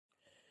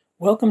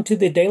Welcome to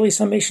the Daily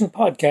Summation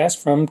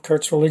podcast from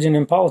Kurt's Religion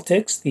and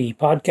Politics. The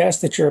podcast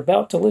that you're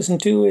about to listen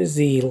to is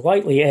the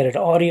lightly edited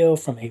audio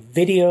from a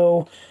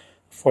video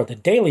for the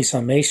Daily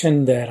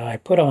Summation that I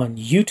put on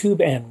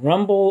YouTube and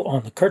Rumble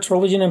on the Kurt's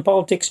Religion and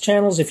Politics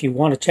channels. If you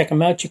want to check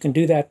them out, you can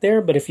do that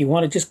there. But if you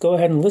want to just go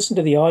ahead and listen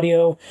to the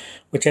audio,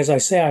 which, as I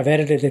say, I've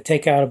edited to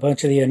take out a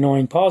bunch of the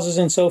annoying pauses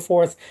and so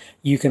forth,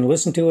 you can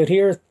listen to it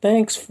here.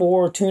 Thanks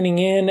for tuning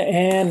in.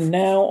 And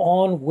now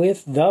on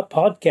with the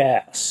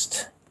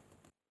podcast.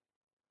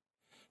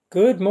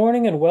 Good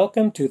morning and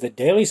welcome to the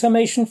Daily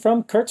Summation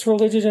from Kurt's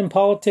Religion and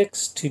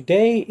Politics.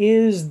 Today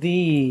is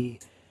the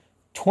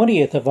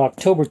 20th of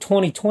October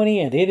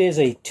 2020 and it is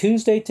a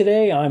Tuesday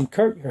today. I'm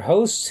Kurt, your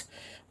host.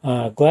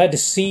 Glad to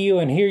see you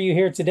and hear you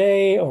here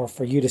today, or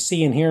for you to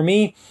see and hear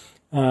me.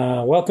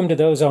 Welcome to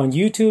those on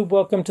YouTube.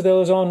 Welcome to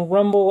those on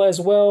Rumble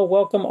as well.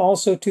 Welcome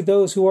also to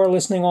those who are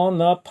listening on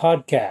the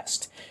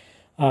podcast.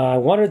 I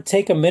wanted to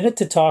take a minute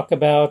to talk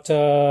about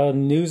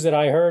news that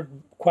I heard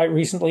quite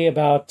recently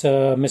about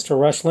Mr.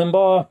 Rush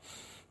Limbaugh.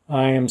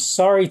 I am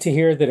sorry to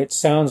hear that it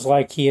sounds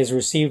like he has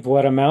received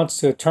what amounts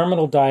to a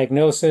terminal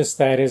diagnosis.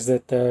 That is,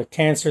 that the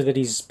cancer that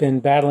he's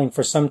been battling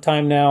for some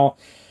time now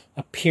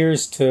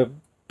appears to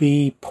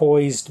be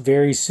poised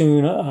very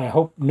soon. I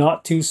hope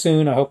not too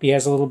soon. I hope he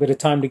has a little bit of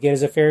time to get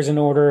his affairs in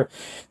order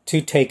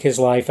to take his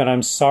life, and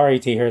I'm sorry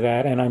to hear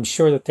that, and I'm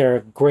sure that there are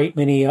a great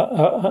many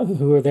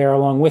who are there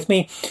along with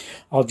me.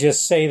 I'll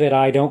just say that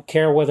I don't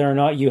care whether or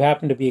not you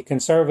happen to be a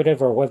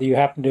conservative or whether you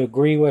happen to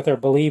agree with or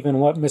believe in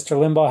what Mr.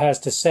 Limbaugh has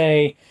to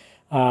say.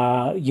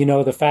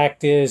 The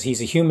fact is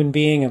he's a human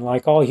being, and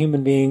like all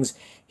human beings,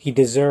 he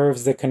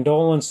deserves the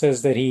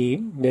condolences that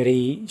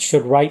he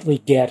should rightly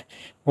get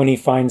when he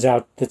finds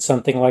out that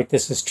something like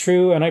this is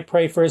true. And I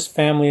pray for his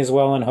family as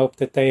well and hope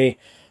that they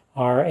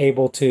are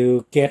able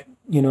to get,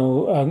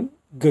 a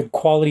good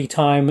quality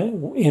time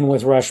in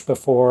with Rush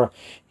before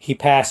he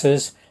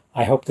passes.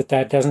 I hope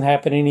that doesn't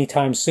happen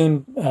anytime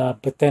soon.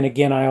 But then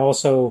again, I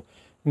also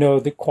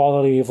know that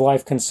quality of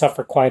life can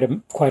suffer quite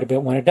a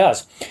bit when it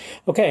does.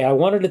 Okay, I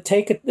wanted to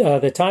take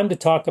the time to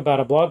talk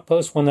about a blog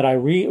post, one that I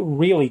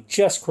really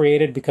just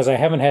created because I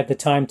haven't had the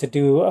time to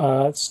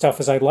do stuff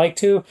as I'd like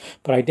to,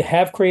 but I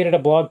have created a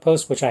blog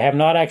post which I have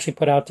not actually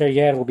put out there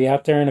yet. It'll be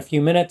out there in a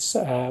few minutes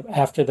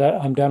after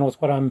I'm done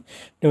with what I'm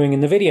doing in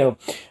the video.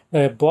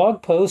 The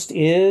blog post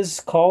is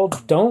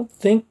called Don't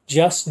Think,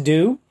 Just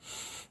Do.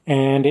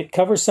 And it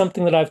covers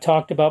something that I've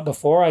talked about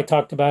before. I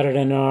talked about it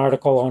in an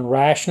article on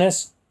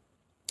rashness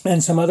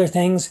and some other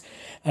things.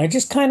 And I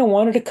just kind of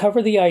wanted to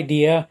cover the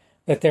idea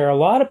that there are a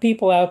lot of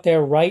people out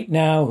there right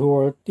now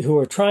who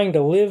are trying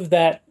to live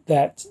that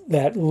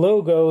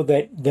logo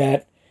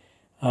that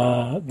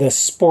the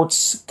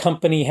sports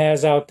company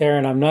has out there.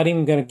 And I'm not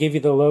even going to give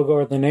you the logo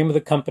or the name of the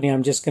company.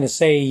 I'm just going to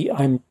say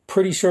I'm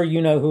pretty sure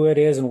you know who it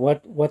is and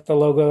what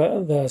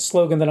the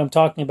slogan that I'm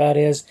talking about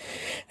is.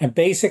 And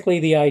basically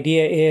the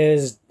idea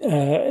is,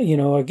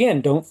 again,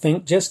 don't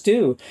think, just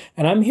do.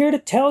 And I'm here to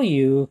tell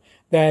you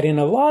that in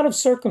a lot of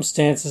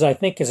circumstances, I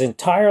think is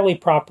entirely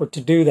proper to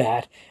do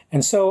that.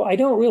 And so I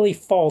don't really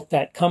fault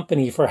that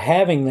company for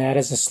having that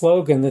as a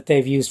slogan that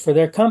they've used for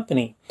their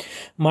company.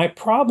 My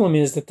problem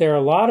is that there are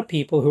a lot of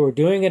people who are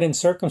doing it in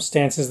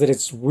circumstances that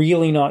it's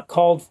really not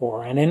called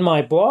for. And in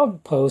my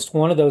blog post,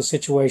 one of those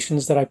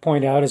situations that I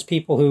point out is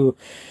people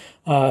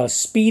who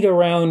speed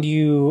around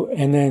you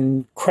and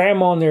then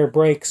cram on their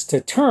brakes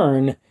to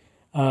turn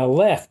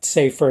left,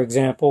 say, for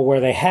example, where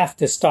they have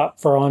to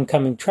stop for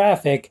oncoming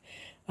traffic,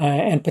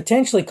 and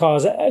potentially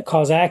cause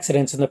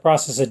accidents in the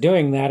process of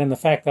doing that, and the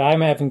fact that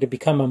I'm having to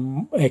become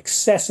an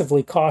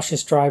excessively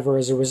cautious driver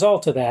as a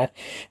result of that.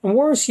 And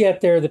worse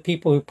yet, there are the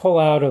people who pull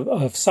out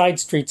of side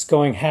streets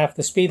going half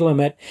the speed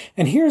limit.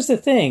 And here's the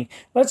thing.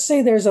 Let's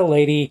say there's a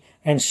lady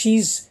and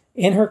she's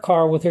in her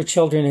car with her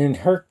children, and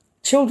her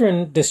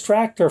children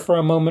distract her for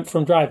a moment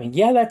from driving.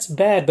 Yeah, that's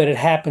bad, but it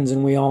happens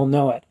and we all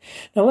know it.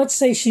 Now, let's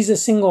say she's a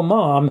single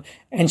mom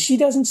and she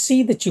doesn't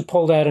see that you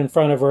pulled out in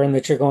front of her and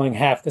that you're going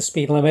half the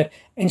speed limit,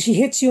 and she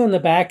hits you in the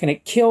back and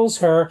it kills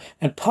her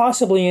and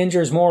possibly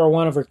injures one or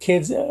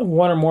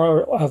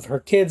more of her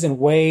kids in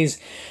ways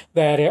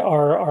that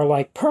are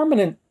like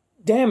permanent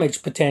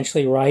damage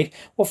potentially, right?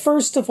 Well,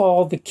 first of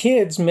all, the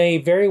kids may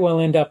very well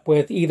end up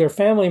with either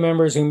family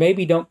members who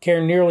maybe don't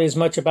care nearly as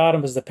much about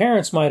them as the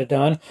parents might have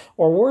done,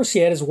 or worse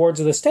yet, as wards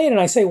of the state. And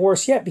I say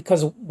worse yet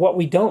because what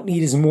we don't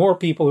need is more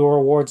people who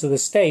are wards of the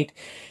state.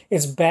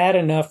 It's bad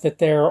enough that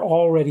there are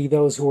already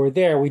those who are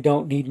there. We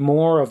don't need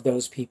more of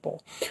those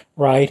people,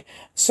 right?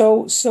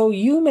 So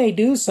you may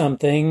do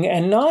something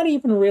and not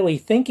even really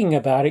thinking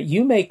about it.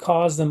 You may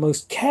cause the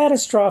most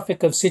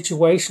catastrophic of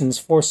situations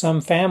for some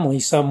family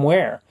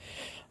somewhere.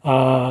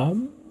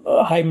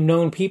 I've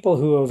known people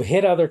who have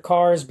hit other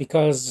cars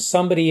because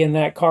somebody in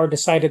that car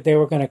decided they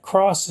were going to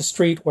cross the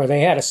street where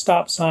they had a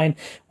stop sign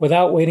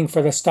without waiting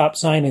for the stop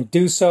sign, and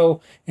do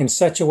so in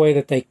such a way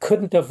that they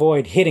couldn't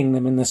avoid hitting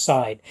them in the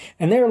side.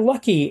 And they're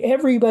lucky.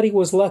 Everybody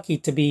was lucky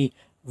to be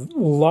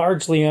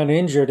largely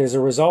uninjured as a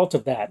result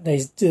of that.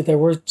 There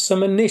were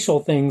some initial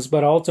things,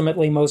 but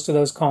ultimately most of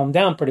those calmed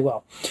down pretty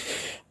well.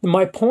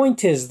 My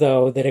point is,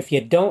 though, that if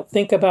you don't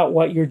think about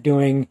what you're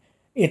doing,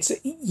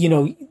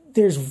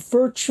 there's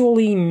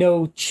virtually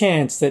no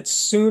chance that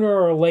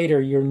sooner or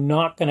later you're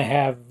not going to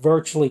have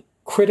virtually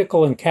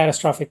critical and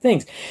catastrophic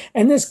things.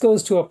 And this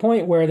goes to a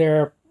point where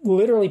there are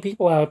literally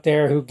people out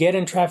there who get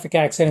in traffic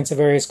accidents of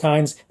various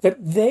kinds that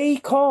they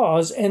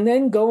cause and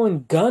then go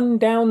and gun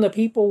down the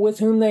people with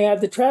whom they have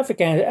the traffic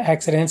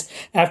accidents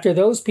after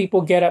those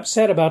people get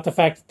upset about the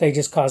fact that they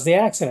just caused the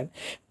accident.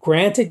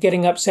 Granted,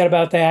 getting upset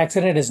about the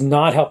accident is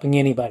not helping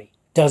anybody.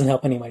 Doesn't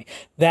help anybody.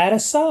 That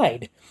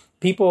aside,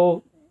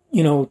 people,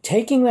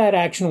 taking that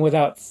action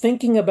without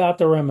thinking about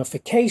the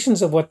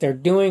ramifications of what they're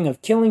doing,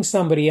 of killing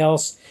somebody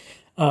else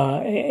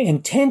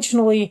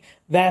intentionally,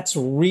 that's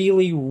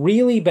really,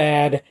 really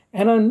bad.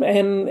 And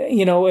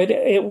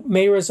it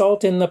may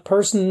result in the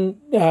person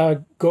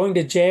going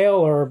to jail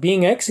or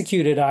being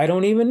executed. I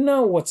don't even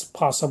know what's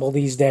possible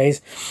these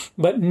days,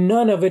 but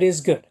none of it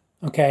is good.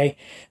 Okay.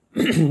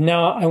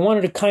 Now, I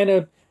wanted to kind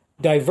of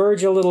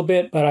diverge a little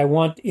bit,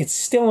 but it's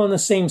still on the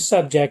same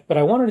subject, but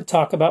I wanted to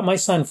talk about my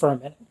son for a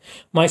minute.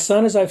 My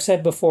son, as I've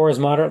said before, is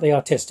moderately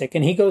autistic,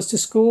 and he goes to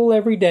school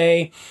every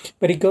day,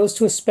 but he goes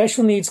to a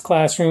special needs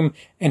classroom,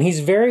 and he's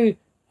very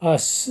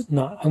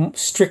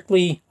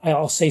strictly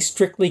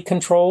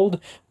controlled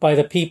by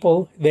the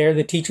people there,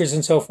 the teachers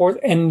and so forth,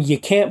 and you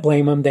can't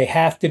blame them. They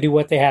have to do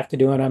what they have to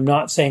do, and I'm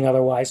not saying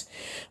otherwise.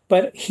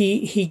 But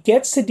he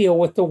gets to deal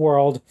with the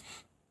world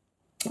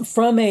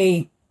from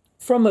a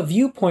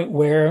viewpoint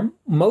where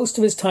most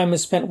of his time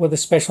is spent with the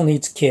special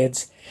needs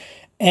kids,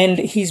 and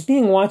he's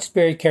being watched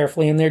very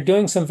carefully, and they're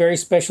doing some very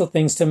special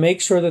things to make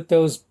sure that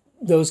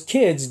those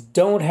kids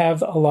don't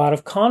have a lot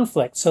of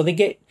conflict. So they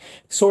get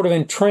sort of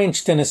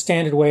entrenched in a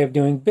standard way of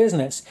doing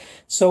business.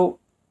 So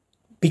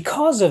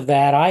because of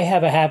that, I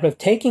have a habit of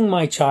taking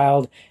my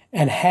child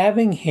and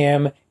having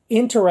him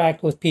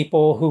interact with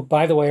people who,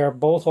 by the way, are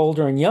both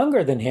older and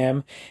younger than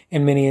him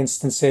in many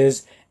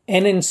instances,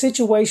 and in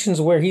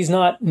situations where he's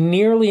not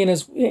nearly in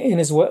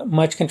as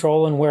much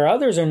control, and where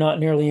others are not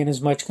nearly in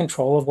as much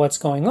control of what's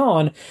going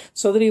on,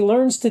 so that he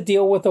learns to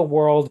deal with a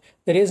world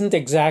that isn't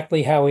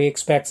exactly how he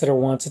expects it or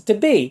wants it to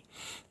be.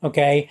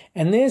 Okay?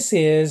 And this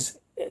is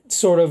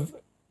sort of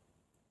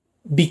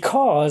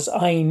because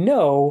I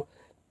know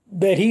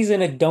that he's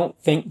in a don't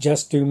think,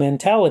 just do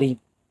mentality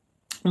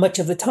much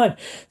of the time.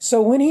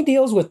 So when he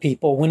deals with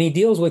people, when he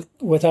deals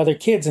with other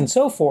kids and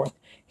so forth,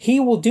 he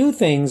will do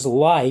things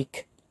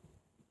like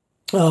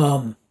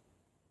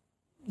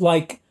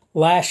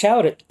lash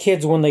out at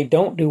kids when they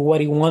don't do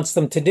what he wants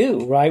them to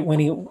do, right?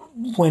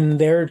 When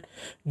they're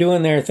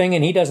doing their thing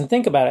and he doesn't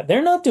think about it.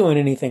 They're not doing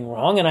anything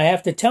wrong, and I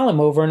have to tell him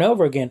over and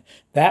over again,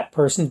 that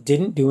person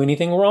didn't do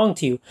anything wrong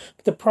to you.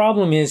 But the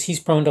problem is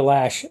he's prone to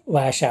lash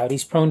out.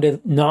 He's prone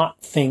to not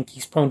think.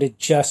 He's prone to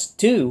just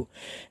do.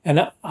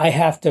 And I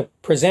have to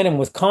present him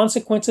with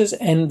consequences.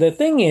 And the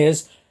thing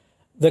is,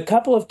 the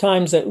couple of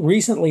times that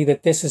recently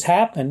that this has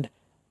happened,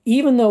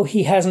 even though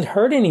he hasn't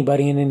hurt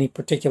anybody in any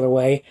particular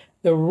way,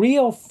 the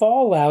real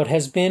fallout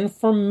has been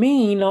for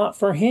me, not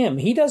for him.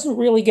 He doesn't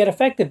really get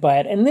affected by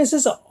it. And this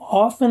is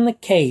often the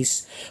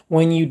case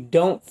when you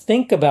don't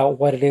think about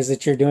what it is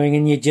that you're doing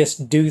and you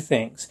just do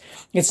things.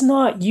 It's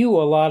not you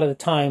a lot of the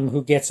time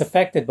who gets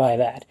affected by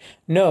that.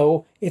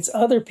 No, it's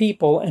other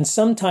people, and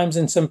sometimes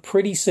in some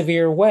pretty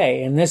severe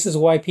way. And this is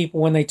why people,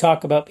 when they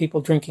talk about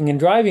people drinking and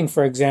driving,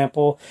 for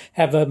example,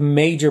 have a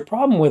major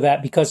problem with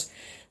that, because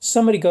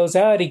somebody goes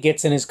out, he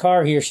gets in his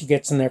car, he or she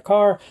gets in their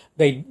car,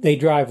 they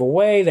drive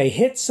away, they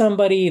hit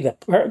somebody, the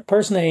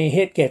person they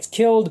hit gets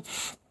killed,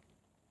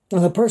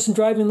 and the person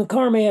driving the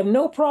car may have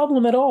no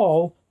problem at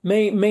all,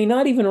 may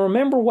not even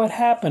remember what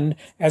happened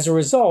as a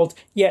result,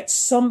 yet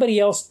somebody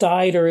else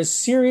died or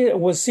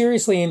was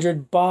seriously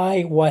injured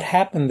by what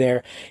happened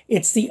there.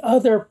 It's the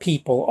other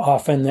people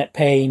often that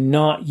pay,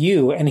 not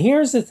you. And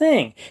here's the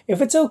thing.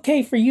 If it's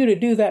okay for you to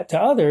do that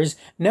to others,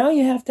 now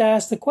you have to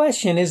ask the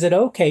question, is it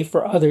okay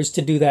for others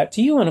to do that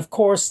to you? And of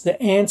course,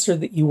 the answer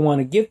that you want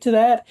to give to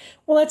that,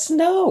 well, that's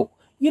no.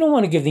 You don't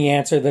want to give the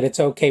answer that it's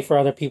okay for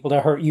other people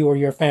to hurt you or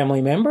your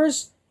family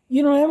members.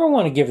 You don't ever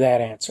want to give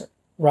that answer,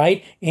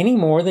 right? Any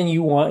more than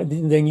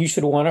you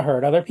should want to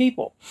hurt other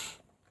people.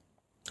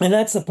 And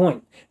that's the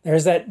point.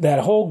 There's that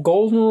whole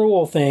golden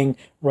rule thing,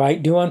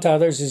 right? Do unto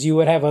others as you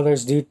would have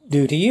others do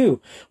to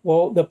you.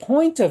 Well, the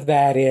point of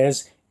that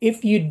is,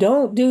 if you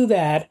don't do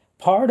that,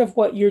 part of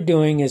what you're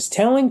doing is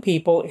telling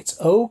people it's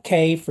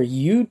okay for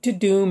you to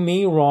do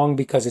me wrong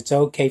because it's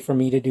okay for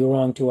me to do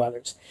wrong to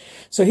others.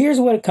 So here's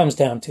what it comes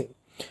down to.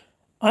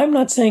 I'm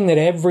not saying that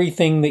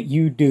everything that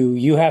you do,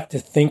 you have to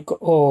think,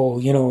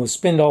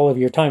 spend all of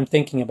your time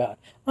thinking about.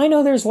 I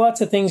know there's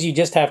lots of things you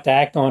just have to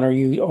act on, or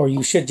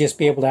you should just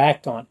be able to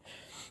act on.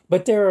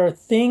 But there are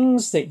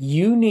things that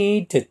you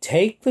need to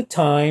take the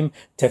time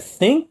to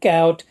think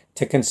out,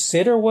 to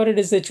consider what it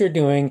is that you're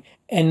doing,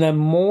 and the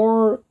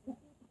more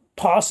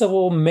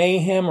possible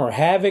mayhem or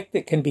havoc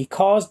that can be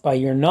caused by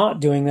your not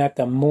doing that,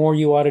 the more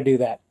you ought to do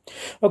that.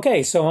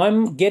 Okay, so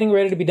I'm getting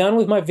ready to be done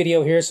with my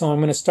video here, so I'm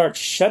going to start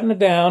shutting it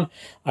down.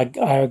 I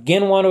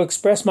again want to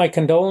express my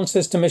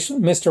condolences to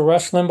Mr.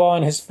 Rush Limbaugh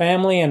and his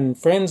family and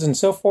friends and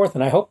so forth,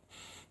 and I hope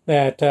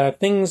that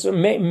things,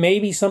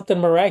 maybe something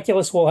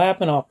miraculous will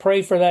happen. I'll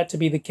pray for that to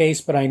be the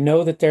case, but I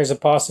know that there's a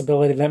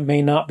possibility that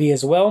may not be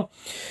as well.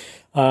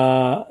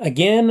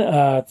 Again,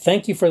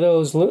 thank you for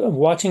those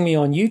watching me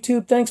on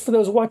YouTube. Thanks for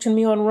those watching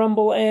me on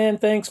Rumble, and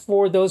thanks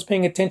for those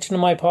paying attention to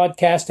my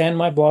podcast and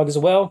my blog as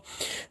well.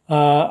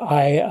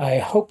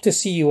 I hope to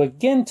see you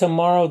again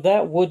tomorrow.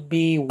 That would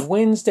be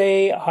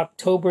Wednesday,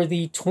 October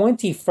the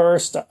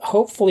 21st.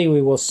 Hopefully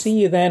we will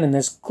see you then, and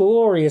this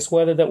glorious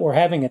weather that we're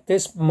having at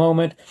this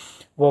moment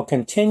will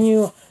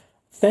continue.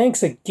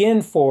 Thanks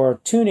again for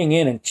tuning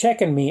in and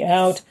checking me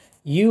out.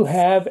 You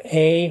have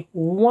a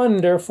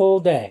wonderful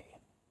day.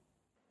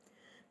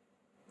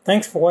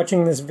 Thanks for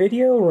watching this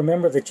video.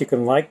 Remember that you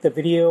can like the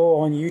video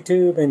on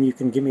YouTube, and you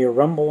can give me a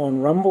rumble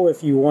on Rumble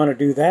if you want to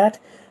do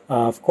that.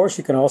 Of course,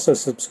 you can also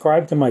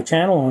subscribe to my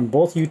channel on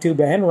both YouTube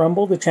and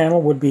Rumble. The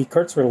channel would be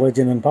Kurt's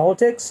Religion and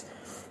Politics.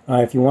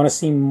 If you want to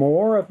see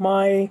more of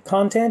my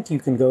content, you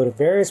can go to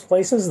various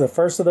places. The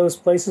first of those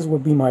places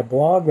would be my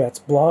blog. That's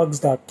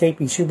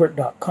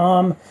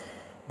blogs.kpschubert.com,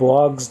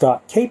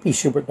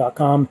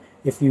 blogs.kpschubert.com.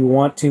 If you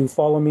want to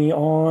follow me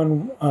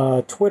on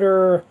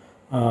Twitter,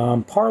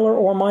 Parler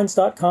or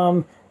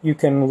Minds.com, you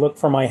can look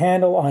for my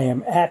handle. I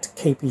am at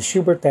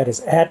kpschubert. That is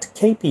at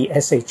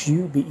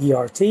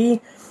kpschubert.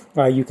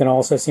 You can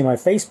also see my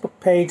Facebook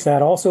page.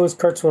 That also is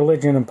Kurt's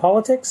Religion and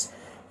Politics.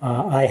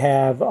 I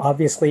have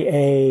obviously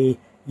a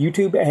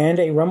YouTube and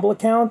a Rumble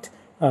account.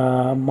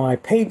 My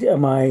page,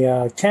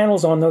 my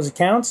channels on those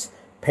accounts,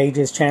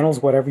 pages,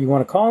 channels, whatever you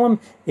want to call them,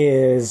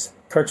 is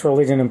Kurt's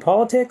Religion and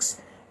Politics.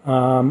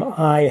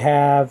 I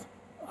have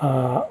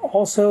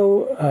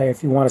also,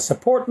 if you want to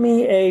support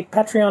me, a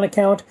Patreon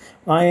account.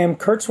 I am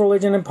Kurt's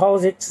Religion and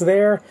Politics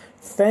there.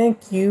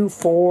 Thank you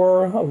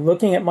for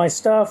looking at my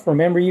stuff.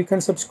 Remember, you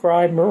can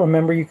subscribe.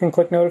 Remember, you can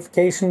click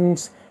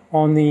notifications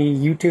on the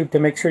YouTube to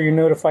make sure you're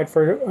notified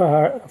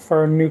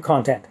for new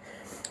content.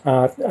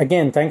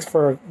 Again, thanks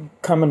for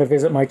coming to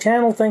visit my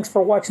channel. Thanks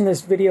for watching this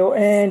video,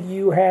 and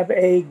you have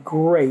a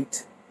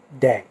great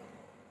day.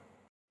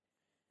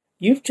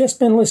 You've just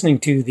been listening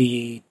to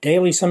the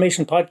Daily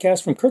Summation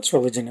podcast from Kurt's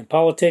Religion and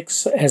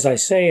Politics. As I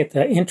say at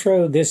the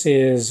intro, this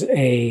is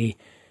a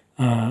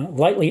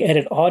lightly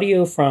edited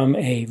audio from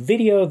a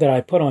video that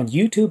I put on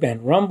YouTube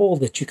and Rumble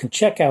that you can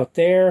check out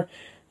there.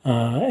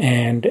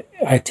 And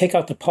I take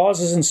out the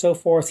pauses and so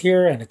forth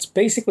here, and it's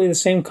basically the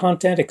same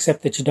content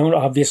except that you don't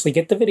obviously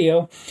get the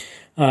video.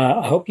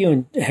 I hope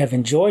you have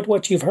enjoyed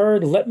what you've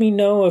heard. Let me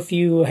know if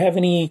you have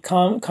any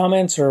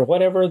comments or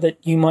whatever that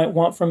you might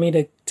want from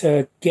me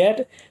to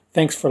get.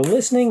 Thanks for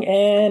listening,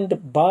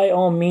 and by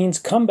all means,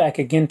 come back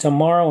again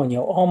tomorrow, and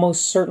you'll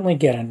almost certainly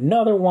get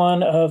another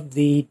one of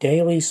the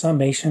Daily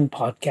Summation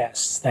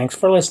podcasts. Thanks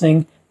for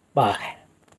listening. Bye.